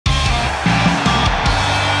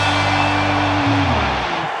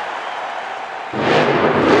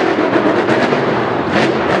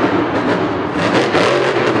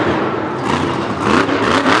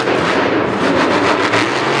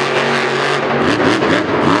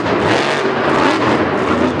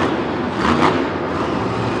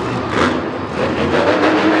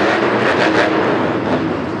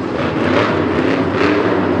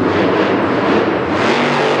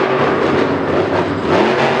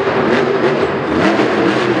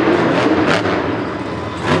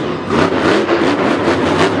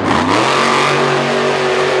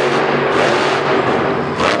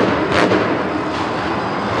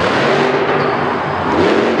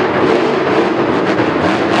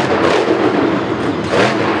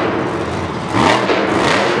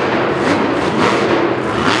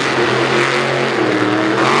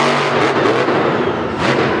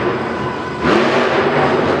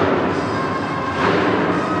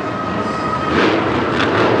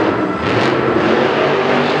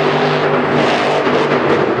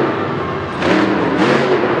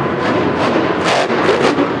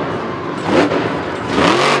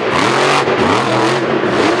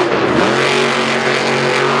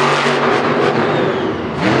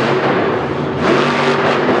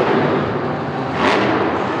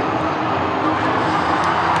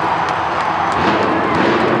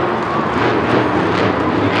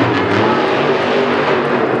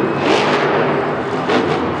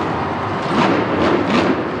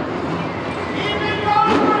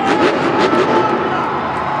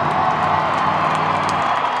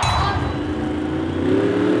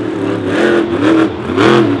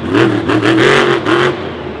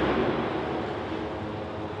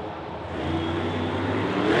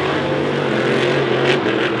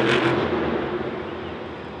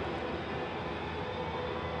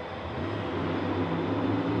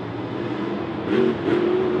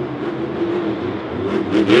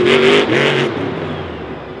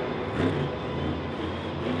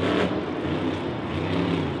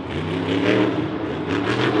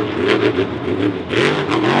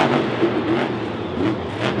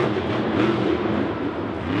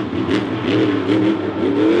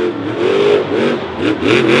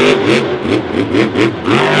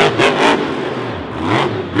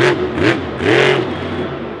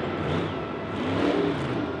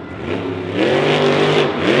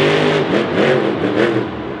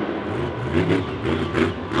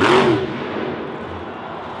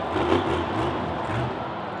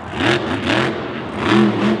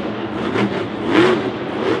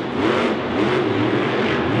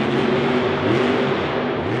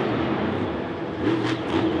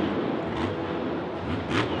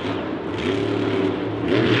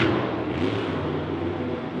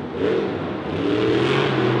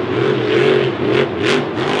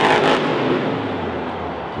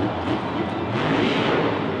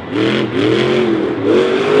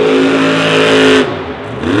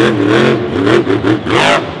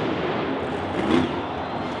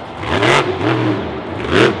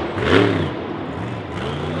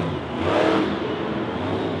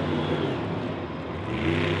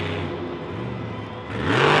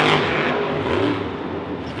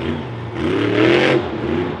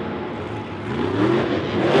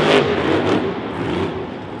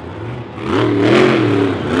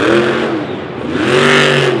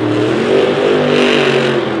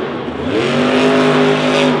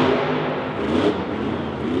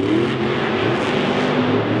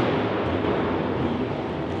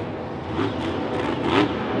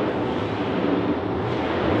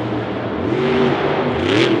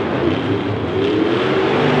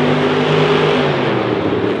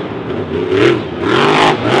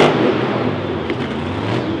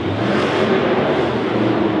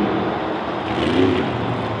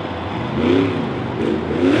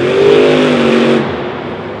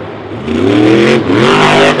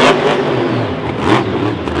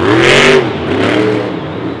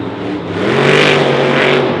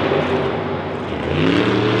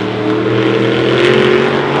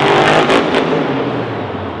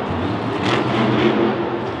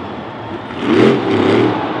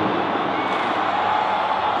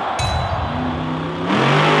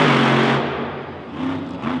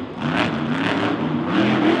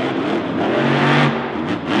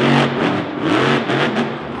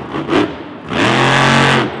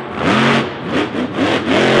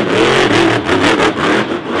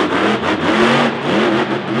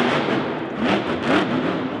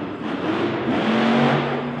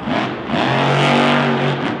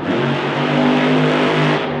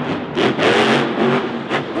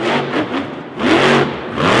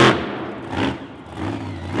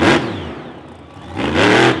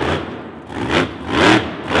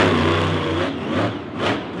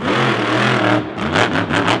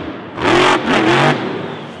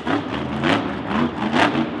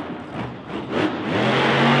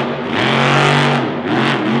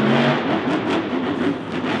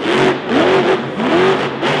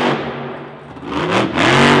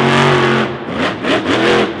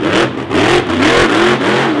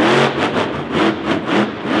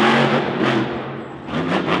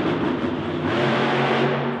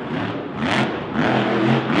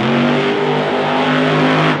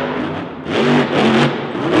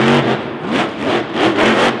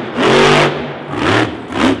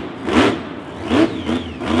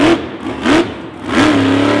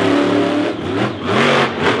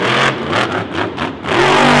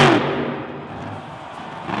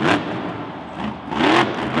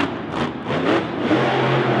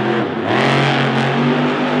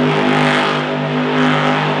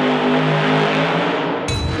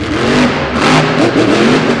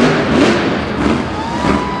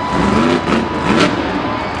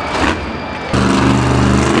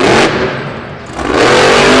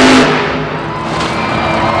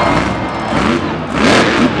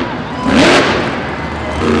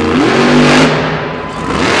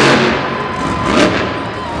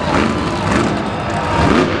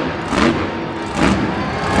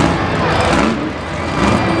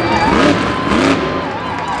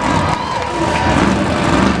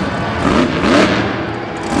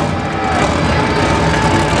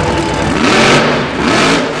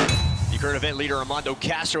leader Armando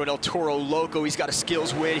Castro and El Toro Loco. He's got a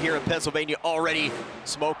skills win here in Pennsylvania already.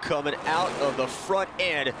 Smoke coming out of the front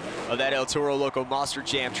end of that El Toro Loco Monster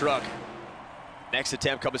Jam truck. Next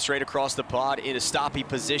attempt coming straight across the pod in a stopping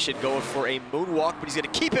position, going for a moonwalk, but he's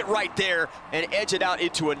going to keep it right there and edge it out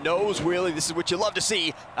into a nose wheelie. This is what you love to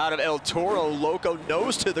see out of El Toro Loco.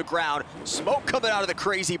 Nose to the ground, smoke coming out of the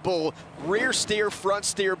Crazy Bull. Rear steer, front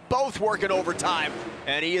steer, both working overtime.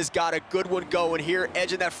 And he has got a good one going here,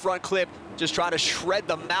 edging that front clip, just trying to shred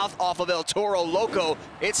the mouth off of El Toro Loco.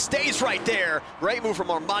 It stays right there. Great move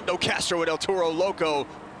from Armando Castro and El Toro Loco.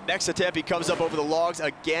 Next attempt, he comes up over the logs,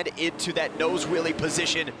 again into that nose wheelie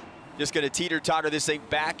position. Just gonna teeter-totter this thing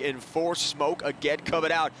back and forth. Smoke again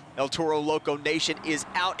coming out. El Toro Loco Nation is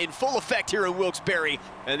out in full effect here in Wilkes-Barre,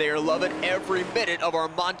 and they are loving every minute of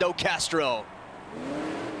Armando Castro.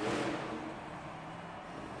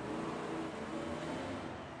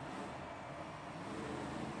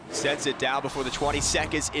 Sets it down before the 20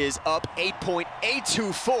 seconds is up.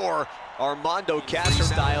 8.824. Armando Castro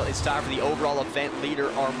style. It's time for the overall event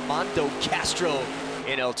leader, Armando Castro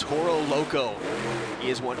in El Toro Loco. He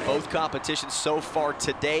has won both competitions so far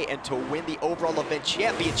today, and to win the overall event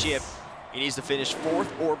championship, he needs to finish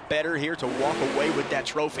 4th or better here to walk away with that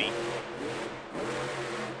trophy.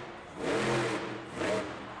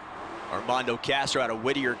 Armando Castro out of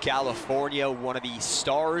Whittier, California, one of the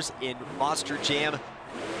stars in Monster Jam,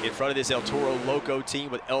 in front of this El Toro Loco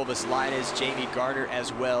team with Elvis Linus, Jamie Garner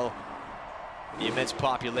as well. The immense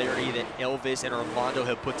popularity that Elvis and Armando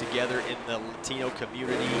have put together in the Latino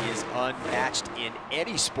community is unmatched in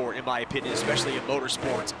any sport, in my opinion, especially in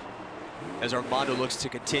motorsports. As Armando looks to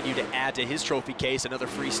continue to add to his trophy case, another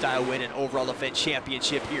freestyle win and overall event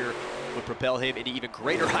championship here would propel him into even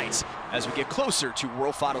greater heights as we get closer to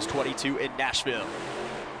World Finals 22 in Nashville.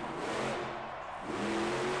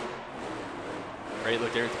 Great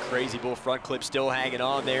look there at the Crazy Bull front clip, still hanging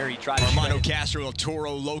on there. He tried Armando Castro, El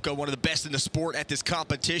Toro Loco, one of the best in the sport at this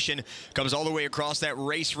competition. Comes all the way across that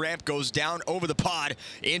race ramp, goes down over the pod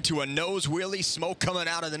into a nose wheelie. Smoke coming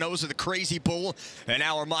out of the nose of the Crazy Bull. And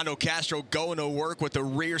now Armando Castro going to work with the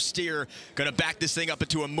rear steer. Gonna back this thing up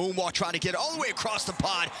into a moonwalk, trying to get it all the way across the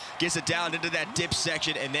pod. Gets it down into that dip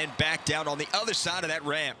section and then back down on the other side of that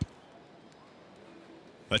ramp.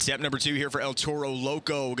 Attempt number 2 here for El Toro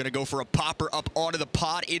Loco. We're gonna go for a popper up onto the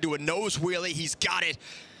pod into a nose wheelie. He's got it.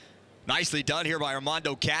 Nicely done here by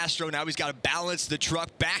Armando Castro. Now he's got to balance the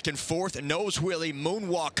truck back and forth. A nose wheelie,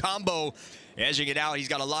 moonwalk combo. Edging it out. He's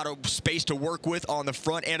got a lot of space to work with on the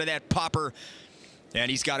front end of that popper. And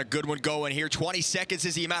he's got a good one going here. 20 seconds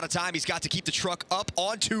is the amount of time he's got to keep the truck up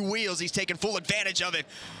on 2 wheels. He's taking full advantage of it.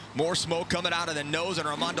 More smoke coming out of the nose, and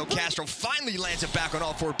Armando Castro finally lands it back on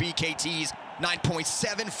all 4 BKTs.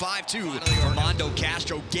 9.752. Armando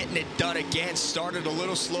Castro getting it done again. Started a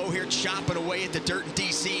little slow here, chopping away at the dirt in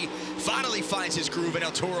DC. Finally finds his groove, and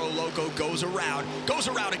El Toro Loco goes around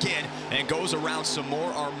again, and goes around some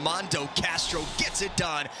more. Armando Castro gets it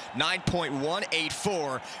done.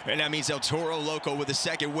 9.184, and that means El Toro Loco with the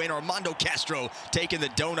 2nd win. Armando Castro taking the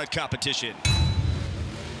donut competition.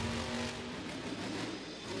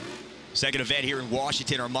 Second event here in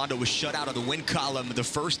Washington. Armando was shut out of the win column the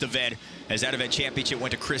first event, as that event championship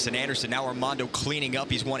went to Chris and Anderson. Now Armando cleaning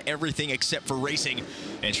up. He's won everything except for racing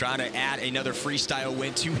and trying to add another freestyle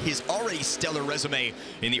win to his already stellar resume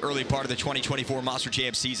in the early part of the 2024 Monster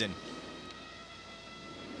Jam season.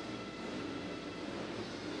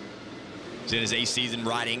 In his 8th season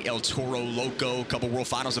riding El Toro Loco, a couple World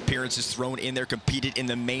Finals appearances thrown in there, competed in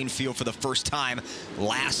the main field for the first time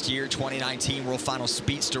last year. 2019 World Finals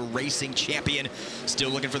Speedster Racing champion. Still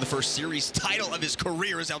looking for the first series title of his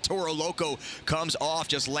career as El Toro Loco comes off,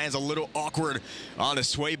 just lands a little awkward on the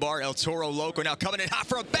sway bar. El Toro Loco now coming in hot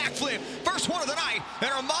for a backflip. First one of the night,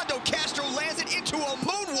 and Armando Castro lands it into a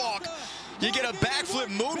moonwalk. You get a backflip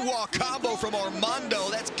moonwalk combo from Armando.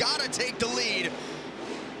 That's gotta take the lead.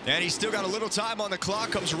 And he's still got a little time on the clock,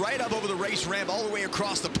 comes right up over the race ramp all the way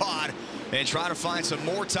across the pod and trying to find some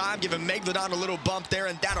more time, giving Megalodon a little bump there,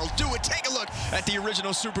 and that'll do it. Take a look at the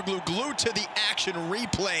original super glue, glued to the action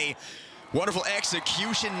replay. Wonderful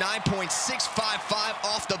execution, 9.655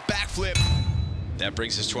 off the backflip. That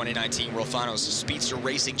brings us 2019 World Finals Speedster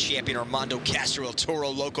Racing champion Armando Castro. El Toro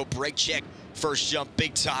Loco brake check, first jump,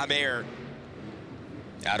 big time air.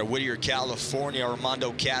 Out of Whittier, California,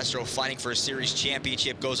 Armando Castro fighting for a series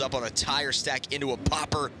championship, goes up on a tire stack into a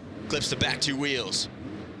popper, clips the back 2 wheels.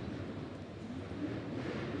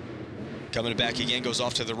 Coming back again, goes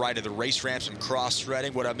off to the right of the race ramp, some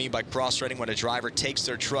cross-threading. What I mean by cross-threading, when a driver takes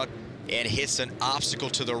their truck and hits an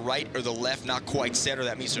obstacle to the right or the left, not quite center,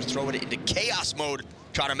 that means they're throwing it into chaos mode,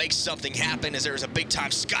 trying to make something happen, as there's a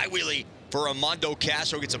big-time sky wheelie for Armando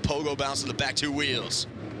Castro. Gets a pogo bounce to the back 2 wheels.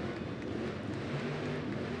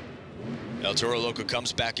 El Toro Loco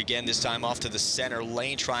comes back again, this time off to the center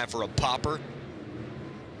lane, trying for a popper.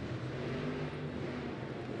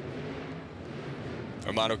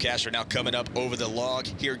 Armando Castro now coming up over the log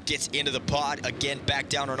here, gets into the pod. Again, back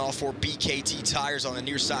down on all 4 BKT tires on the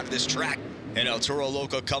near side of this track. And El Toro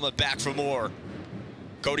Loco coming back for more.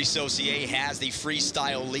 Cody Saucier has the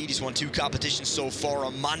freestyle lead. He's won 2 competitions so far.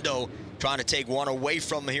 Armando trying to take one away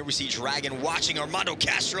from him. Here we see Dragon watching Armando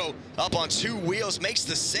Castro up on 2 wheels, makes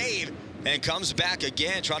the save, and comes back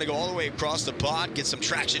again, trying to go all the way across the pod, get some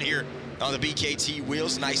traction here on the BKT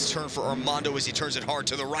wheels. Nice turn for Armando as he turns it hard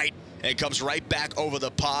to the right and comes right back over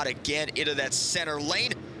the pod again into that center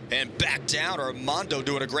lane and back down. Armando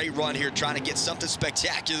doing a great run here, trying to get something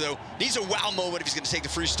spectacular, though. Needs a wow moment if he's going to take the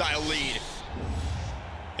freestyle lead.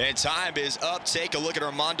 And time is up. Take a look at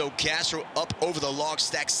Armando Castro up over the log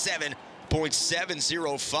stack,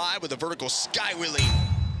 7.705 with a vertical sky wheelie.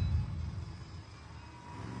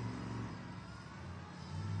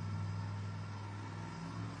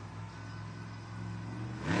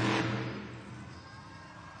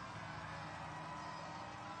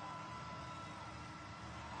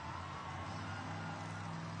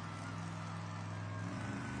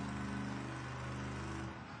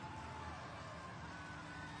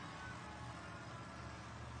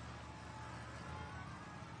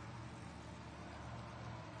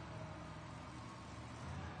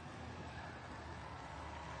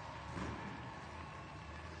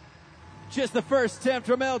 Just the first attempt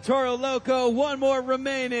from El Toro Loco. 1 more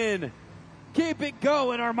remaining. Keep it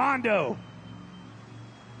going, Armando.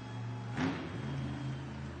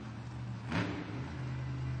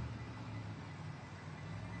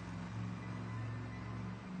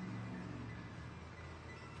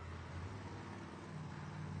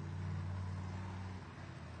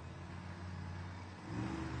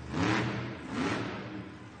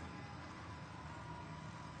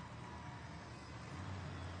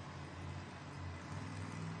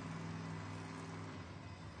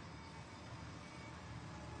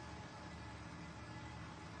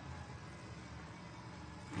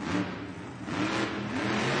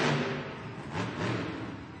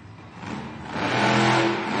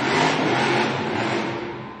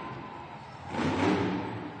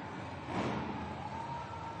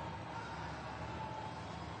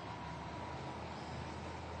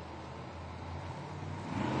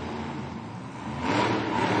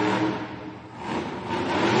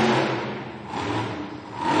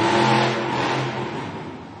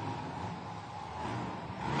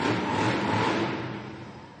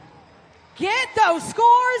 Get those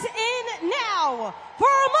scores in now for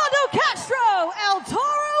Armando Castro, El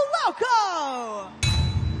Toro Loco.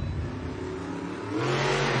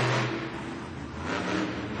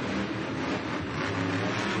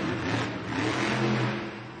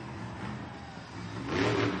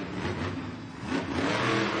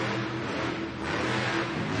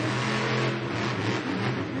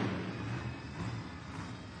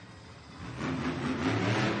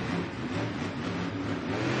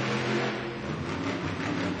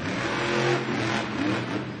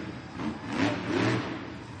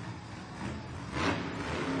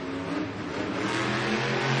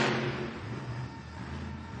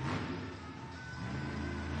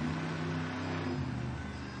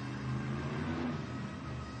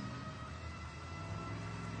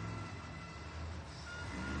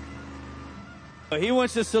 He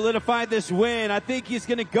wants to solidify this win. I think he's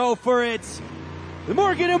going to go for it. The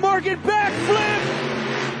Morgan & Morgan backflip.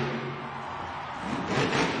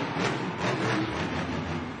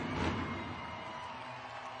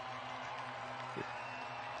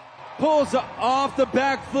 Pulls off the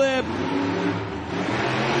backflip.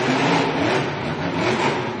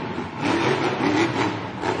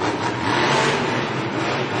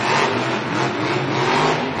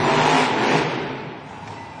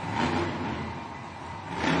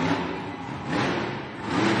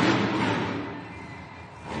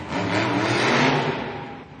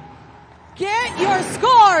 Get your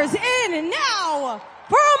scores in now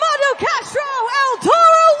for Armando Castro, El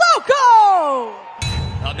Toro Loco.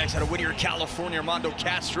 Up next out of Whittier, California, Armando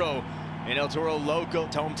Castro and El Toro Loco,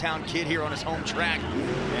 hometown kid here on his home track.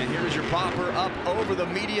 And here's your popper up over the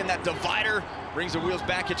median. That divider brings the wheels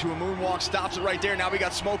back into a moonwalk, stops it right there. Now we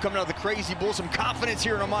got smoke coming out of the Crazy Bull. Some confidence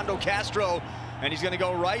here in Armando Castro. And he's going to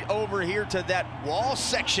go right over here to that wall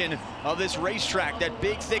section of this racetrack, that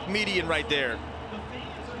big, thick median right there.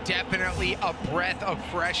 Definitely a breath of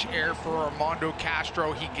fresh air for Armando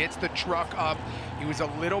Castro. He gets the truck up. He was a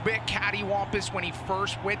little bit cattywampus when he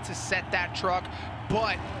first went to set that truck,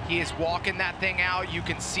 but he is walking that thing out. You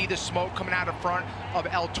can see the smoke coming out of front of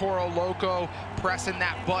El Toro Loco, pressing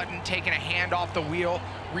that button, taking a hand off the wheel.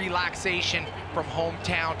 Relaxation from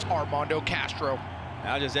hometown to Armando Castro.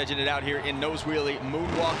 Now just edging it out here in nose wheelie,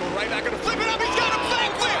 moonwalk, right back and flip it up. He's got a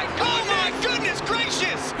backflip. Oh my goodness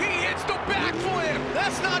gracious! He hits the backflip.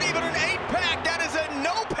 That's not even an 8-pack. That is a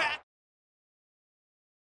no-pack.